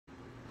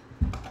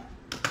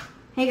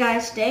Hey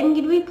guys, today I'm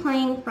going to be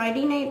playing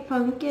Friday Night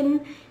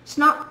Funkin'. It's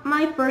not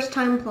my first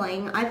time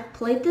playing. I've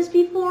played this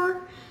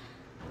before.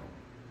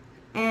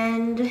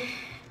 And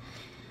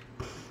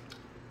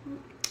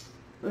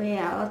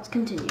yeah, let's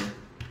continue.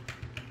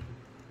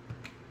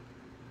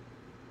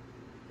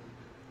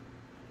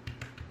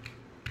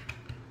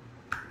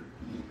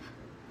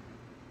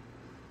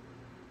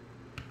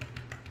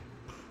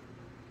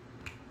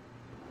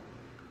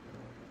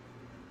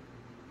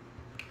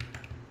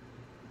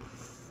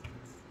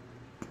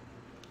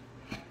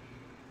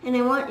 And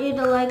I want you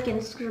to like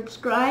and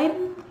subscribe.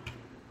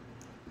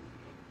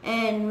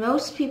 And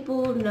most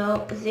people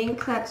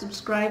think that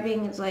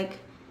subscribing is like,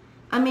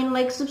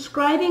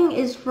 subscribing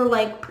is for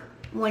like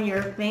when you're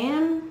a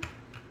fan.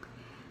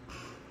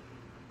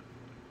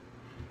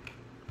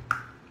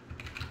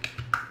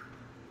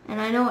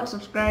 And I know what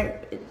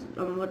subscribing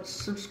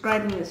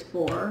is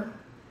for.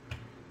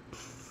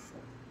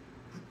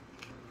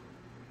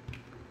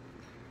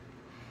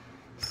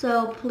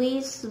 So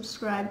please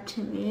subscribe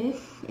to me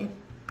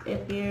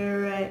if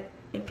you're a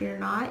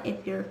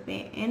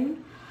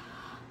fan.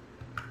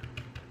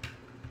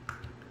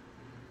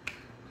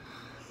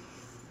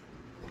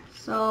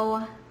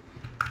 So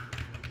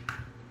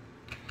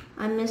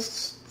I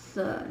missed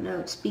the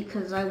notes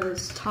because I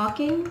was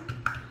talking.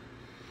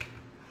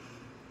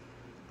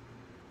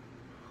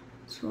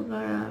 So we're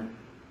gonna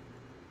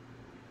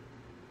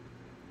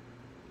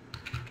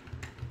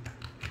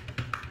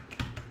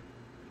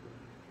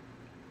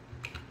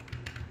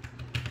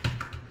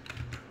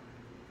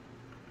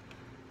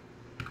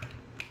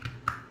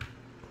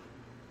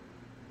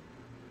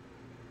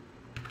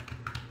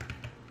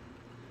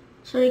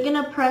So you're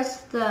gonna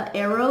press the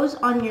arrows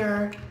on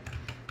your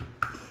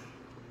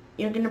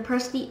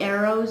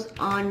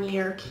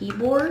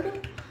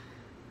keyboard,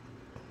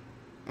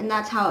 and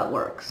that's how it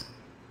works.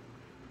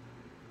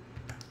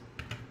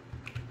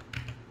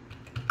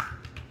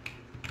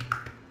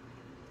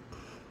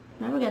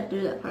 Never got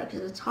through that part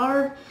because it's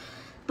hard,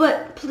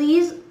 but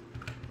please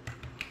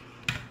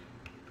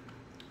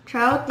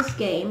try out this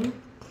game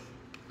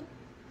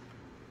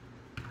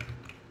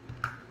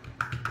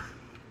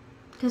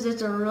because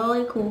it's a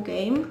really cool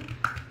game.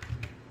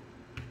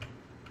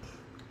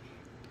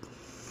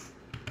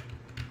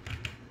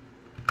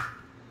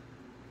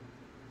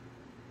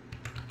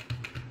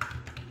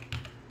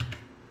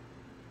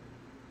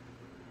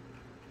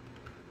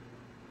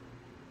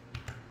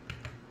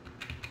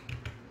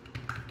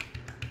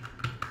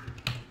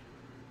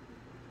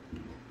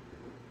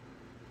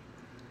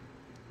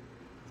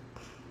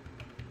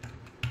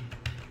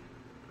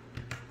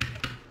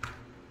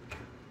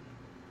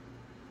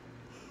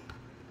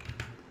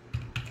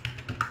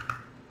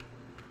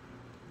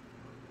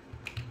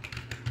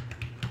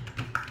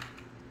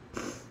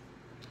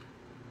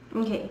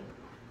 Okay,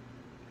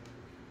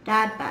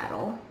 Dad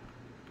battle.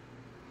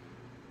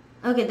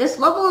 Okay, this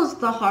level is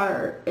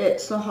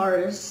it's the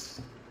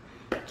hardest.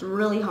 It's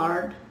really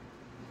hard.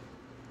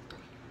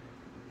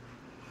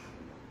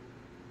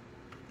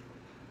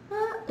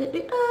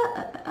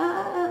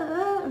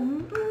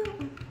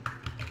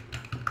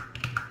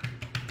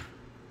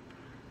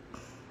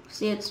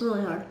 See, it's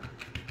really hard.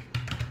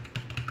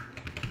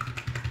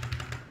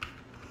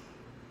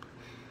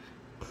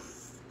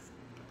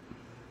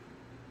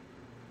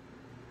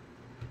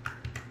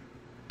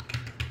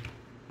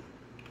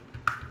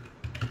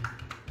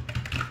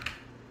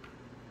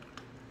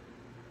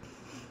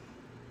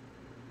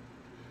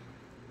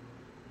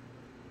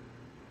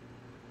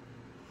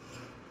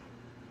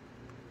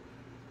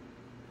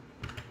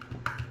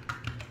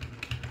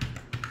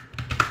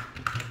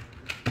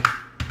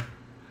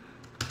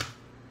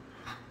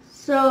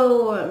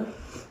 So,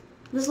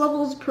 this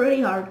level is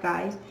pretty hard,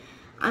 guys.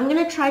 I'm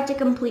gonna try to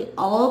complete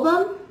all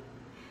of them.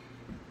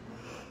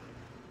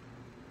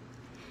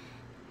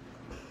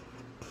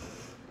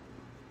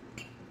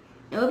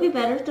 It would be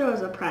better if there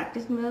was a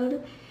practice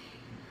mode,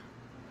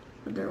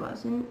 but there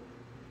wasn't.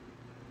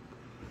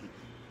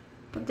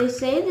 But they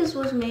say this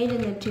was made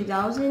in the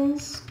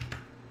 2000s.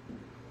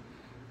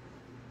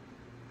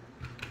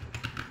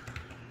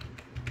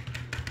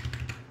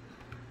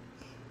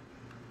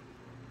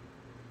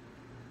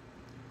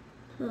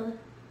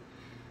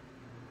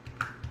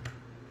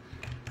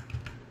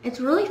 It's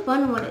really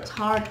fun when it's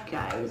hard,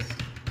 guys.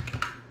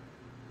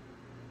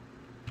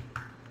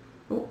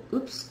 Oh,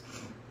 oops.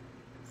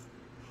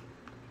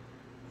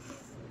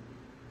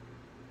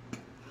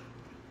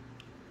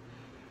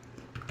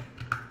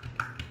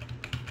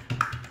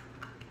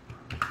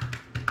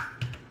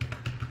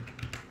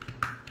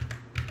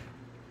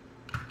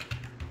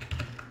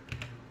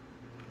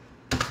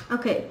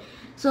 Okay,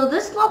 so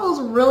this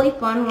level's really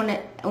fun when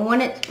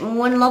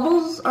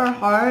levels are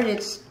hard.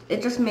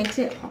 It just makes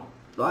it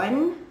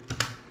fun.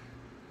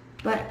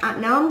 But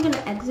now I'm gonna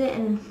exit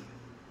and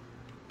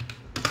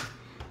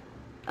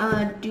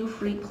do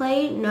free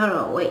play.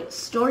 No, wait.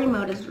 Story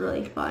mode is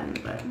really fun,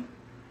 but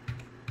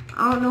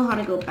I don't know how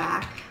to go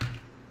back.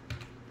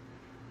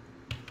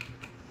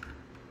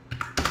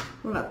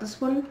 What about this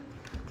one?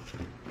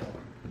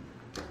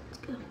 Let's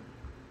go.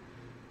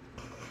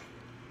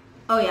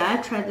 Oh yeah,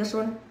 I've tried this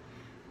one.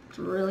 It's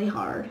really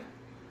hard.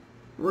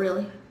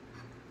 Really.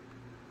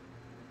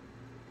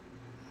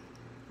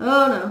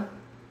 Oh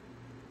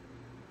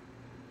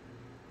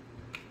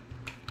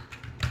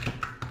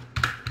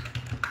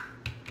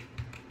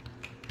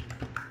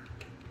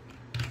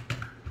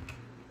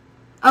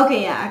no.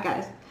 Okay, yeah,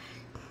 guys.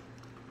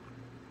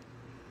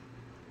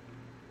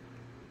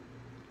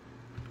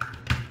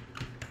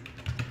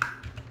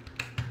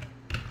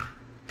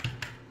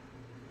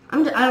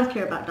 I don't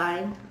care about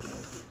dying.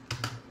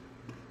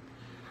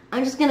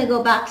 I'm just gonna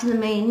go back to the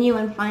menu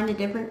and find a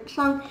different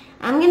song.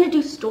 I'm gonna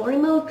do story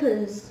mode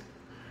because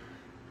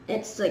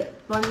it's like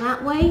fun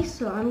that way.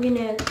 So I'm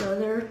gonna go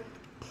there.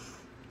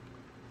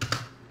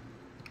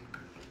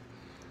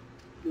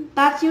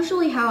 That's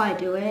usually how I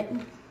do it.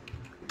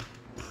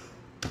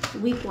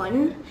 Week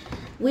 1.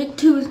 Week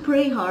 2 is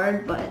pretty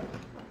hard, but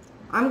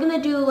I'm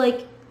gonna do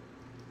like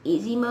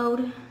easy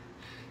mode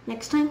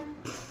next time.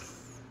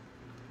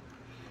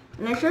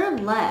 And I should have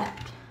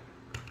left.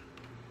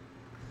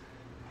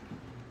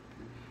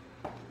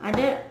 I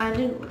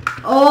didn't.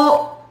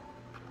 Oh!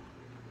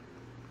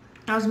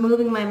 I was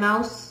moving my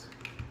mouse.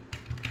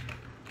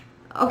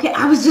 Okay,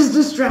 I was just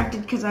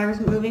distracted because I was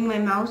moving my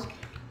mouse.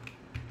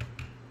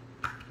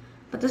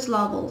 But this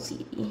level's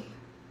easy.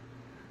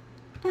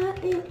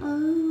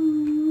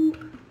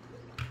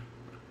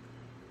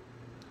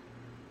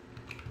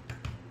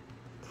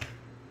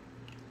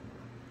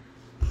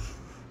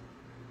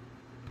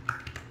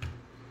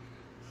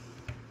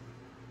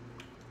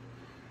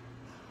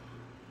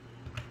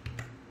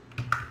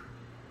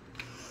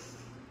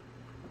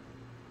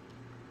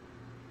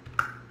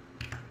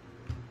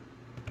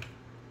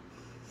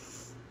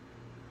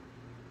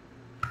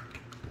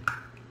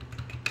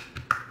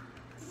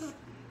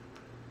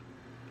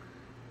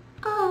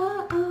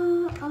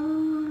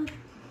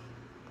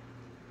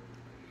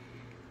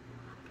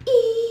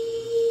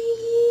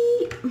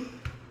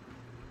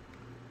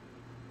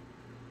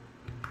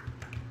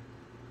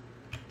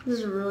 This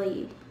is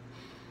really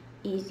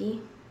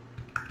easy.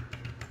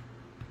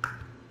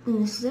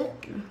 And this is it.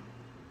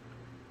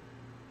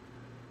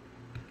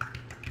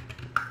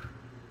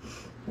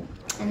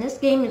 And this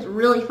game is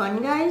really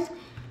fun, guys.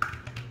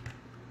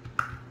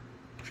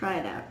 Try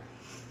it out.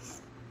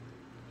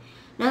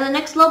 Now the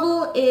next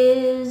level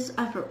is,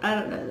 I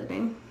don't know the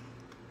name.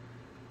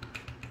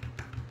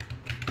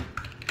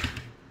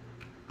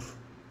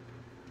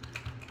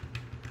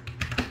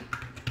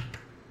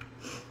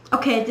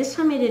 Okay, this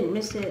time I didn't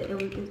miss it. It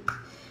was good.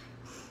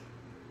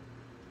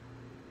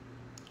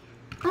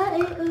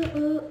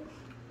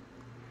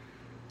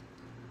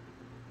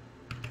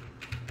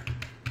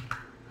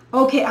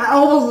 Okay, I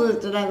almost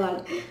missed it. I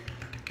lied.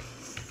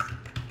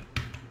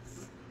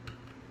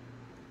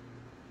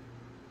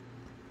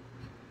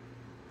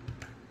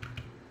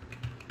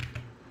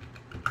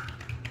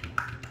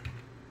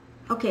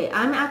 Okay,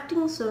 I'm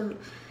acting sassy.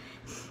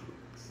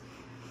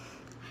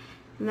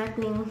 I'm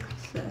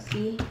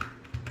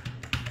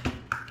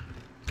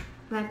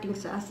acting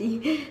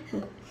sassy.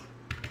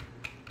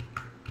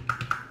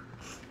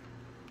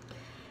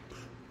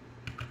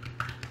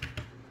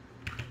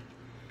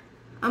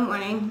 I'm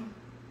winning.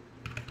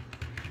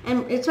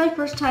 And it's my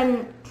first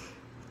time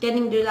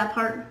getting to that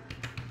part.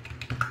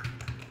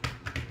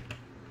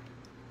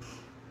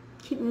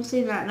 Keep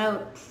missing that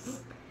note.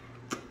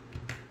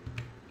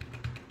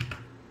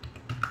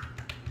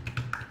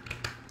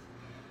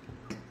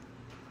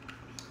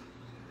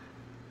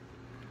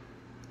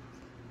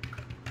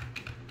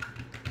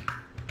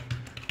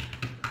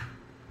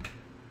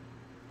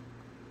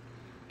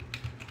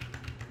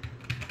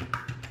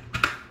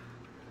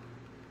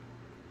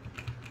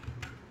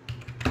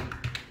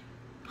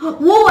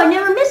 Whoa, I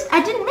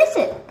didn't miss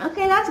it.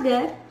 Okay, that's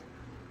good.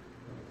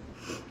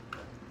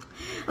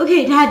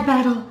 Okay, dad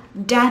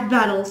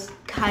battle's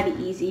kinda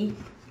easy.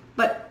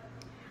 But,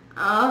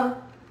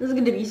 this is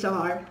gonna be so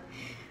hard.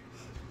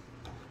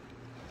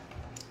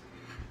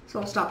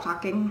 So I'll stop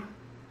talking.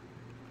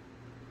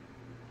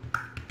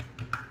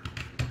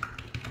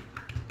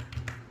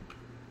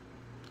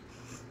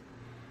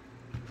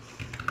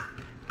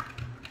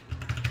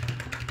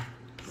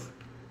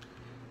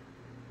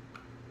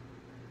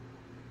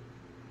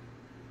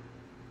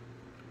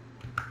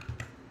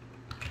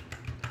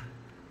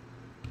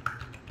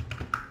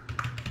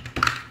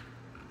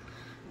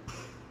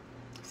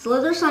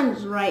 Slither Slime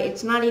is right.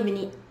 It's not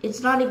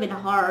even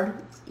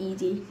hard. It's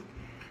easy.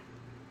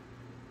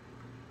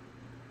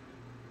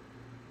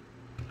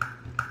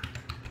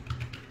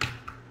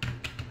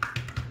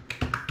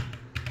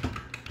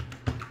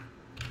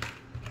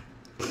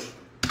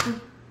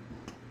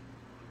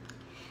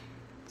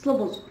 This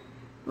level's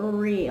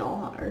real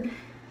hard,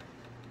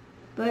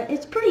 but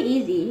it's pretty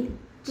easy.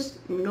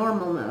 Just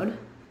normal mode.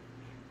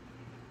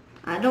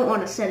 I don't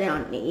want to set it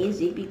on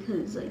easy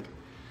because like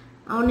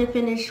I want to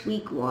finish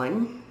week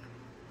 1.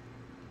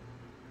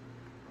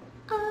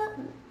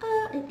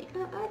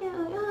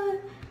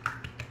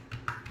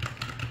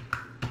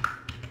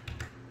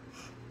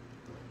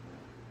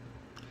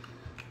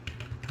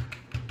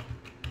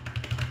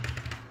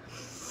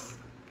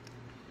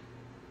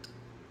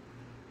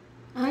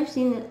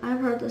 seen it. I've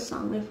heard this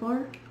song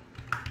before.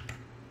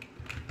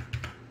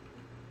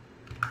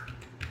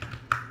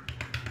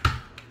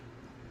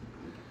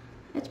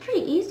 It's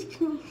pretty easy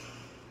to me.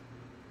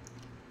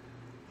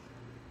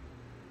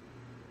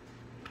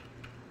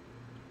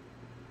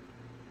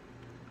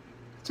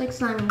 It's like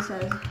Simon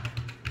Says.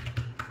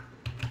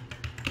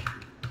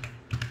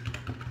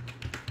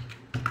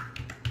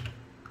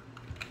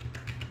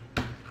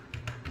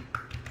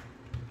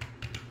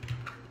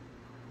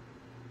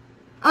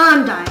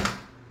 I'm dying.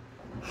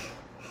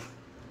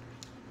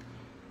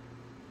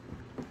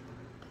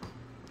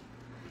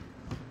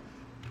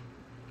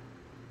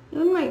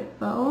 Even my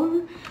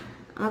phone,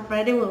 I'm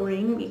afraid it will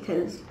ring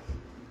because,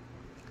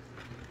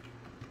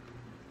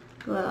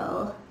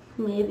 well,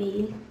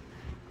 maybe.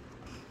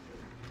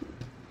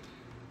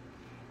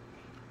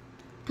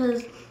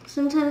 Because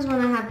sometimes when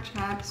I have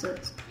chats,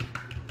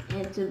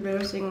 it's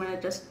embarrassing when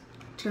it just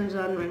turns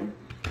on when.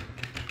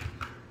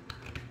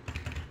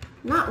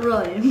 Not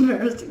really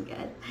embarrassing,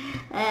 guys.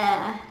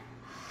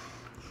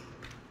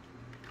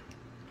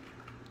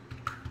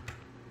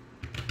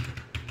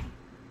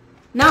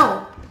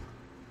 No.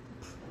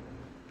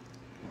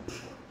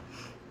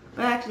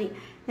 But actually,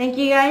 thank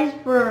you guys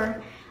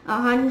for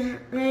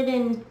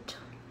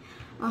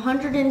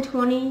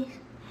 120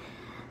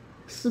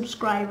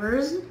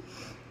 subscribers.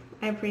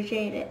 I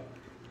appreciate it.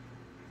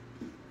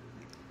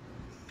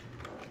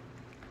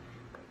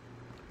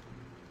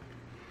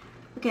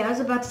 Okay, I was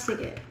about to sing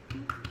it.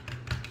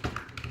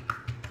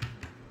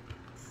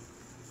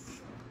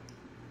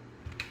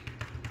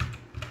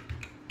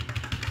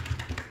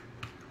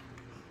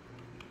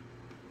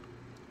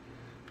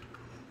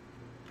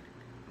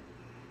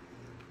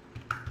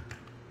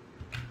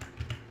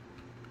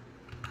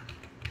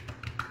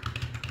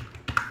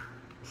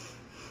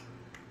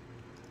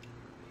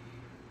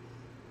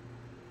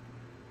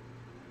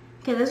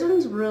 Okay, this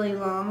one's really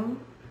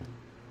long.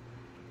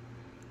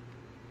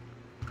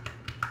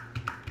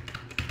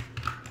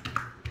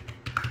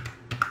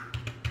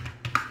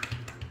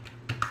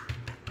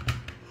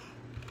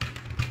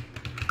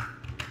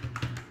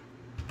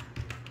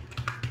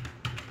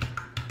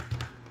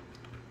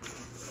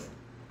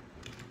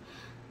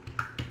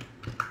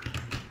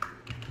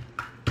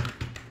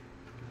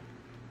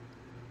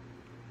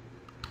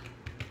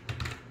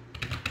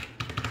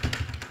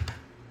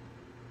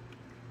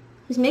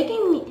 He's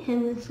making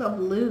himself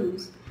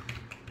lose.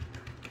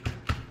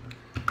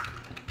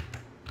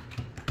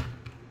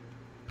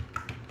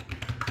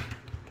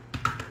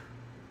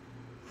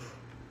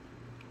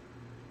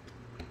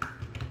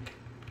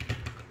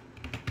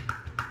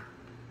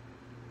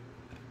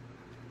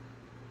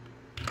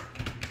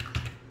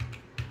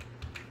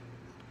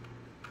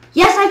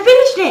 Yes, I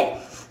finished it!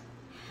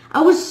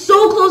 I was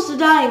so close to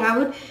dying.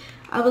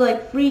 I would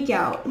like freak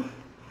out.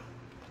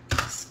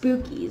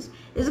 Spookies.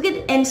 This is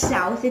gonna end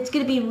south. It's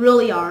gonna be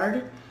really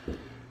hard.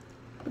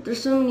 But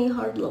there's so many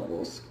hard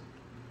levels.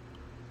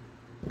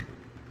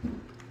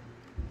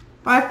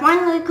 But I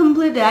finally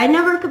completed it. I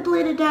never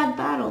completed Dad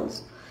Battle.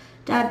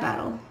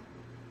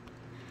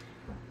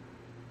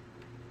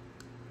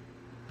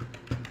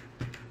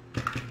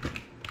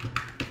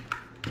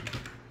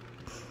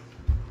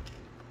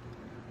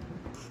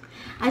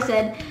 I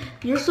said,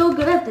 "You're so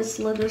good at this,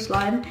 Slither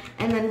Slime,"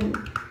 and then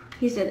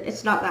he said,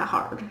 "It's not that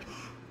hard."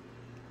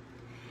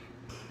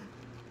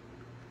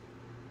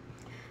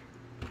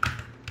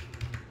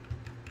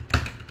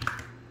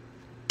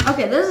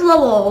 Okay, this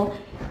level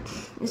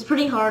is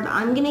pretty hard.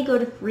 I'm gonna go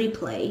to free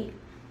play.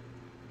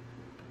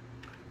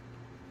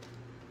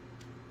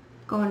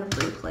 Go into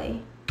free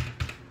play.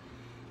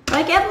 But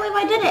I can't believe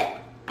I did it.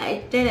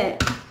 I did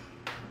it.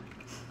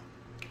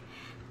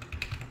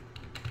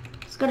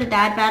 Let's go to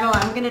Dad Battle.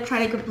 I'm gonna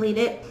try to complete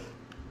it.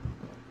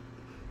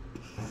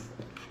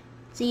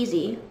 It's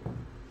easy.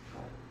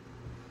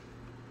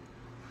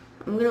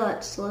 I'm gonna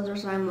let Slither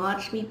Slime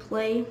watch me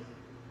play.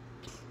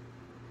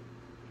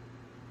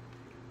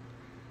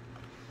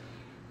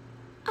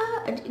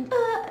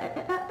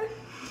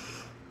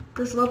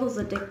 This level's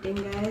addicting,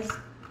 guys.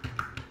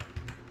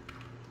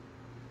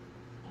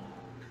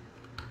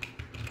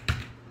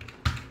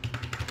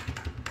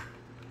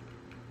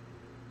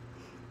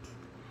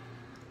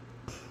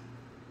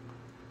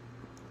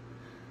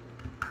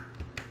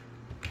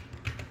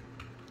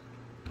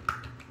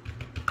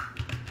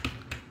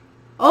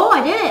 Oh,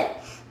 I did it!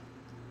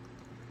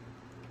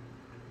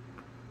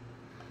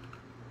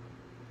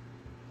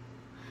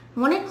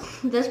 When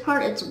it's this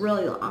part, it's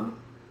really long.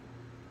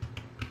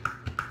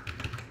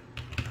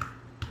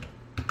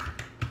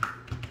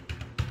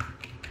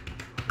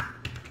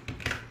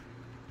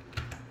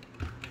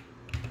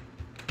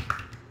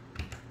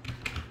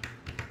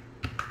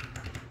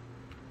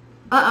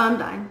 I'm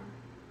dying.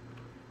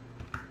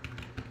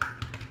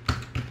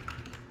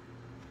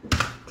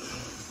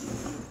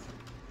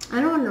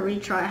 I don't want to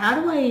retry.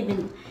 How do I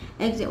even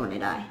exit when I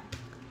die?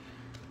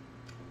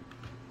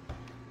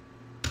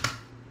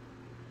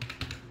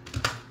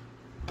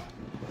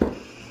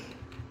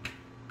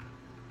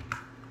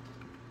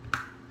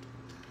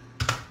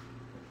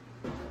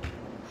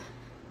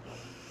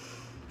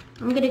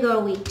 I'm gonna go to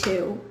week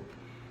 2.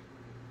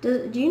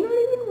 Do you not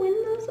even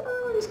win those?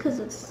 Oh, just because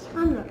it's,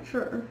 I'm not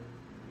sure.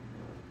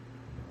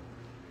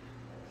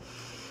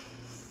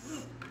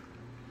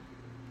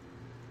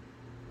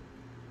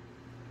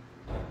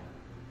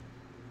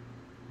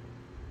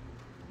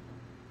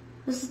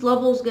 This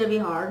level is gonna be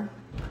hard.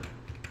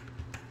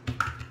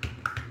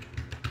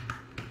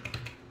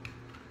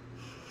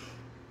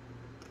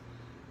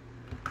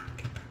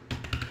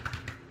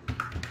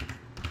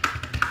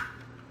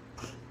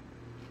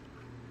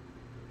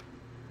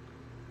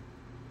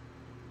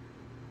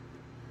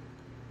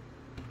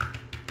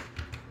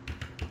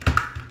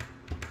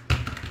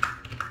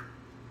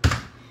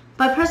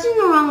 By pressing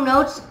the wrong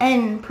notes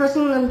and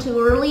pressing them too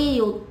early,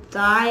 you'll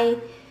die.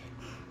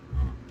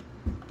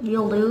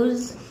 You'll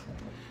lose.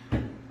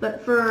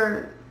 But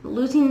for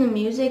losing the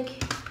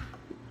music,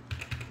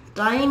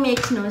 dying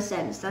makes no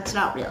sense. That's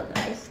not real,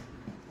 guys.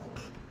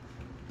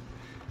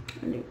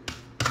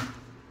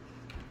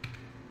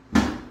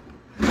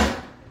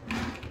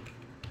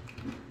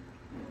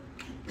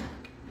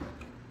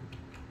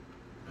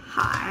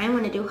 High. I'm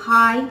gonna do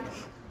high.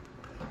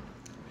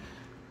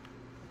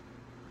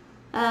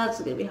 That's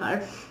gonna be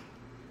hard.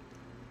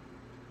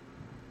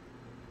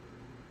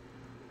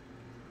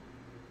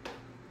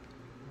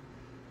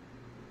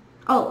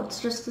 Oh,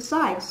 it's just the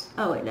sides.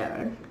 Oh wait, never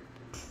mind.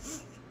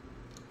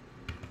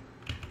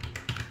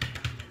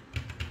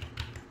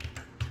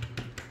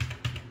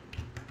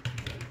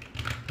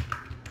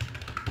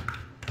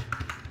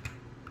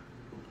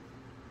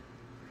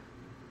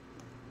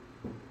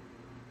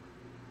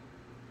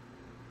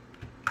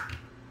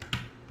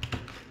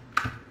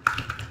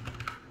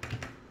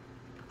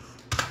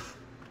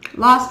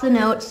 Lost the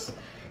notes.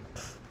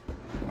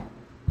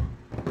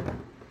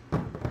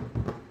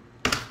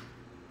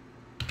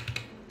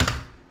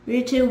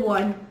 3, 2,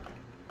 1.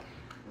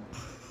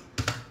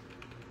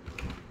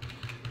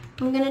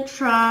 I'm gonna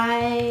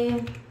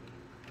try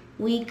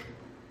week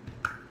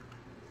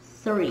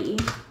 3.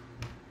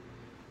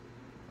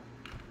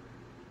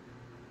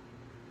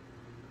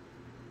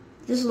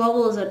 This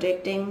level is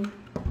addicting.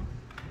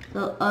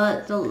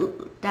 The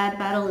dad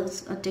battle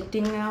is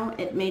addicting now.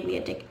 It made me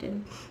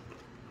addicted.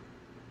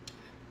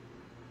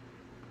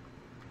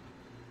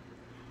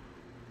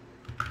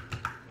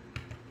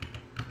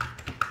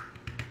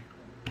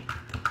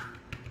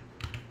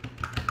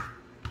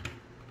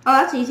 Oh,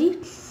 that's easy.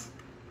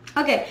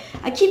 Okay,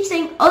 I keep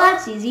saying, oh,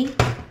 that's easy.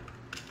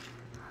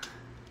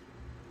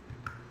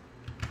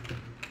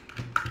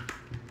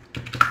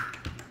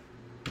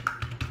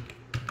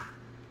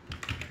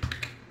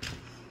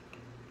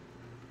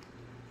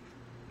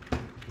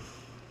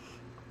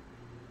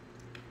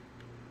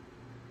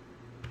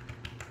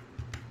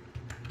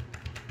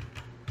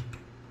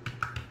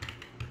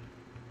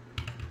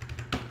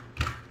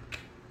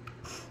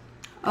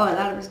 Oh,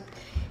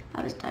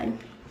 I was done.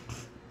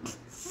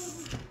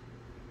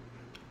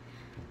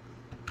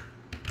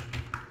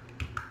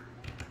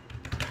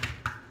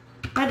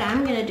 But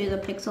I'm gonna do the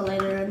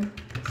pixelator.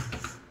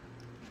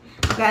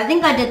 Okay, I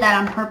think I did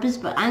that on purpose,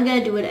 but I'm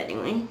gonna do it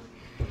anyway.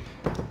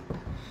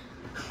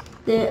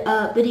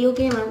 The video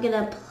game, I'm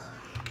gonna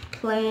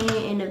play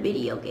in a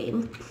video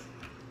game.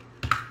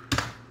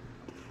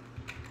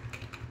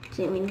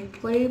 So I mean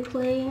play,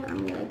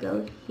 I'm gonna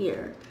go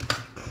here.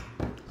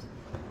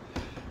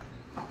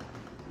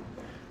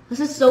 This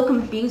is so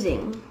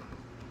confusing.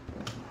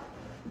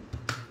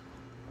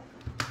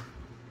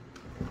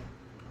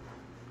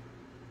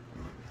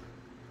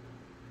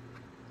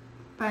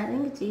 But I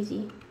think it's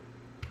easy.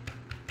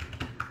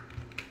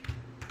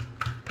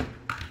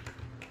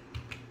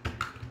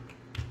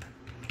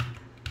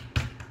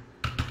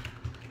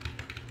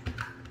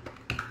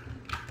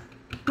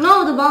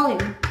 No, the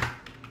volume.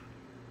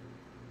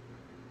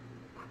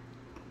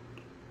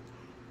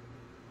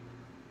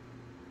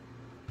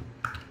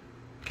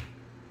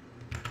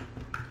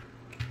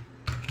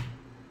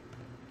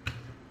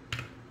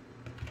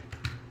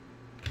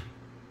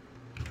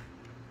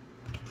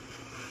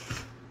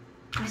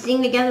 I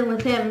sing together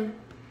with him.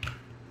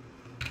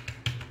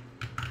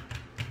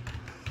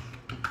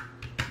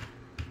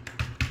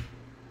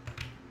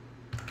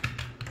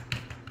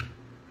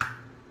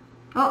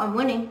 Oh, I'm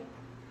winning.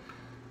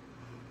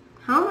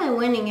 How am I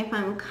winning if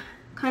I'm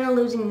kind of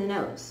losing the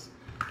notes?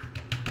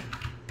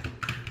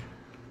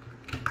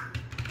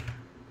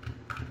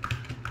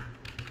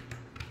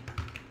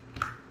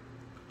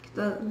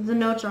 The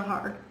notes are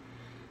hard.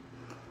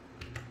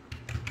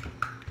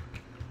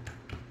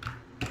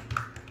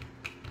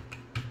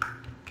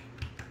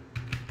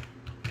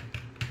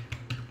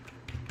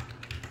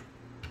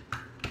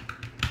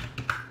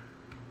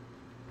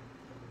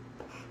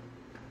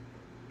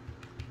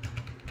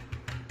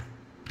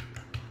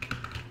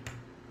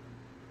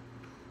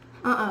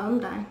 I'm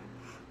dying.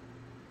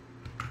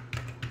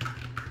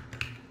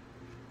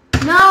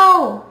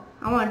 No!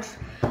 I'm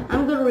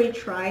gonna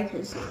retry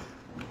because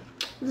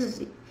this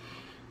is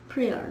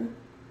pretty hard.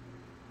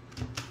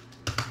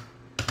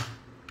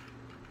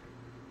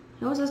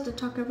 He always has to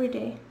talk every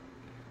day.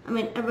 I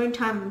mean, every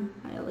time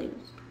I lose.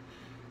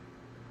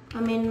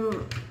 I mean,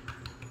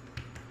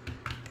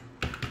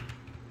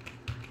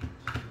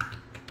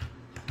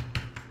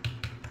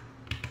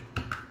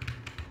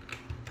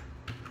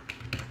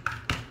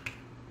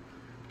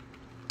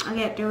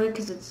 can't do it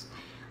because it's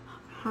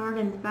hard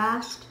and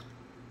fast.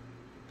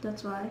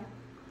 That's why.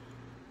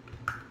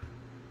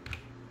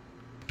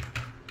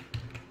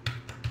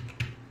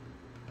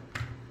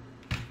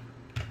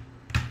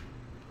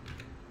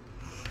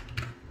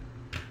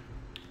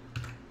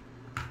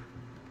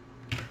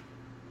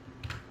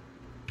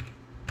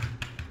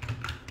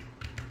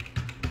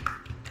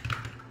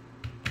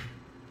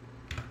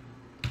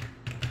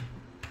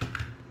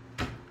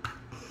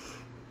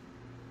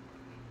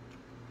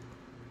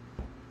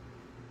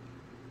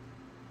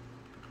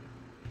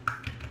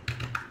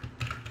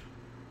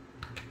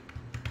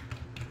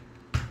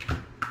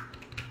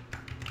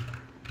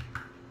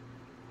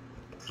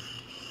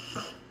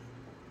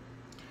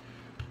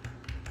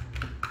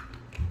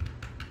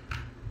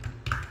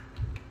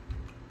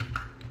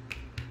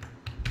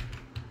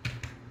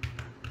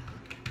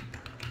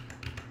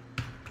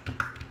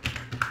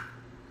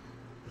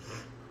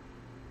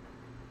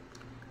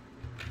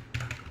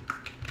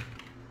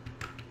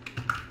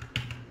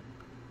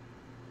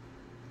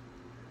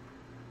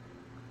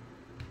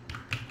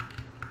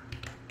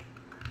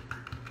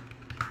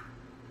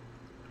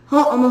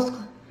 Oh, almost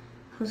close.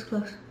 That was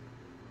close.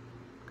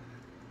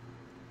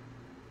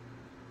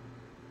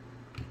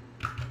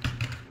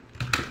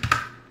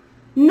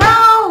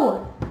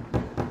 No!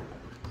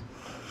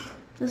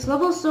 This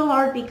level is so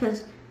hard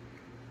because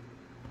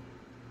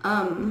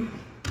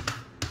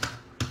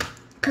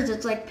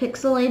it's like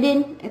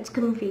pixelated. It's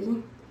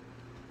confusing.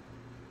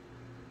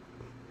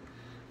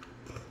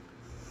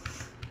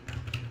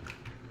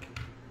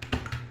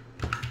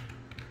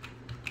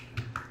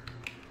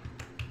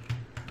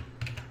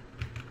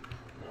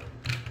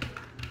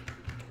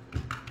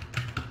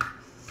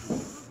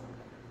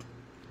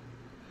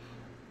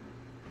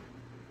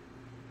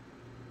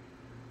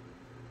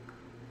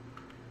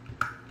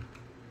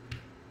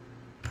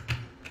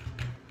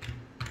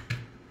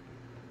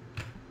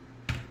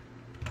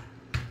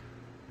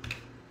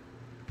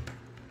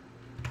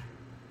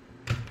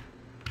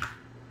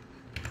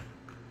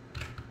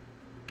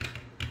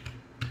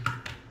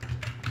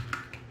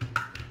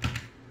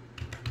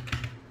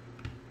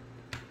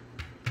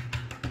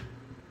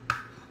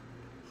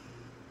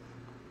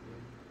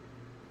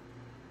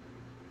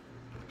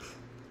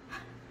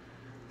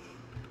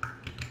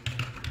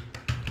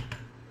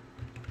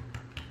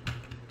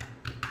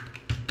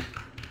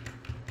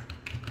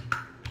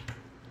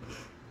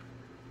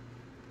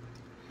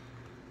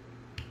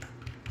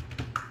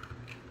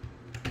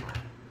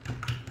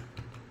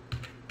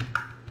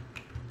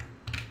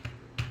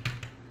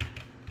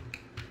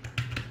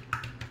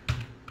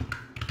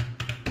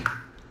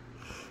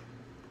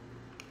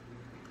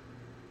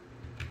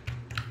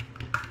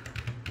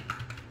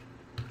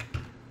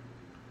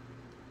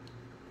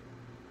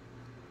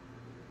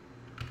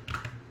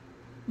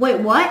 Wait,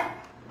 what?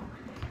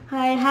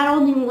 I had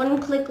only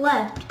one click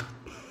left.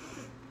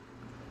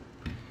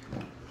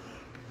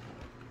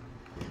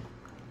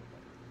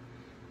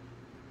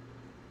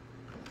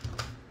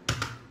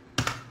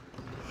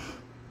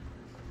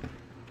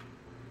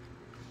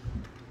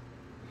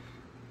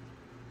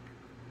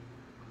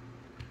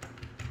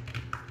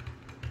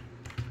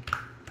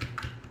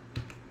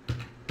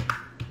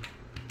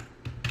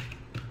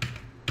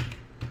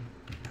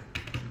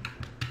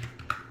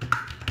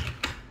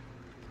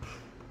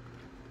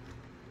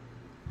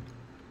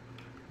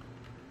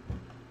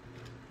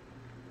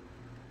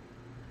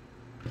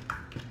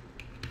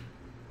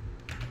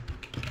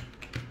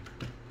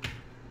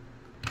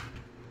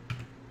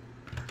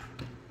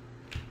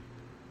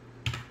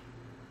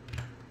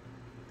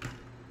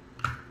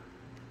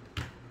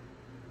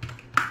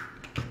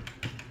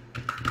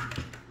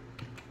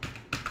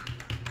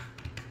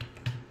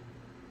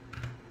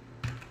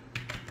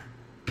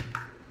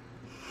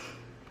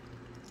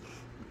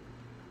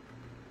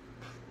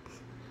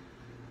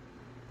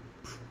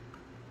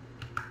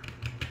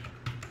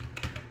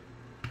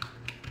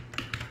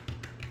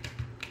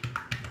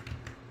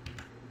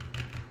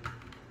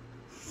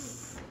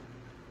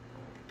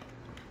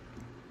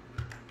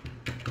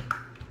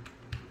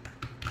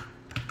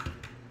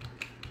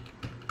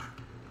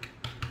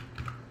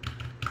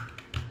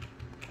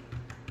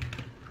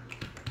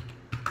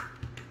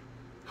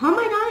 How am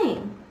I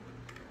dying?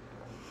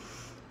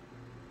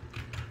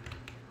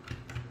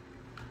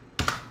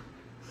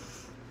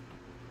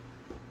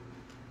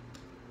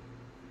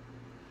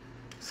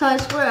 So I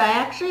swear,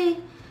 I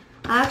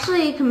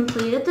actually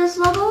completed this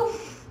level.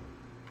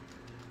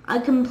 I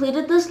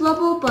completed this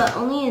level, but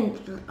only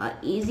in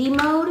easy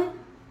mode.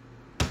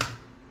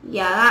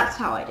 Yeah, that's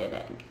how I did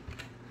it.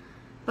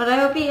 But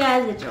I hope you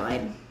guys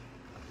enjoyed.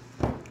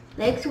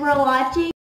 Thanks for watching.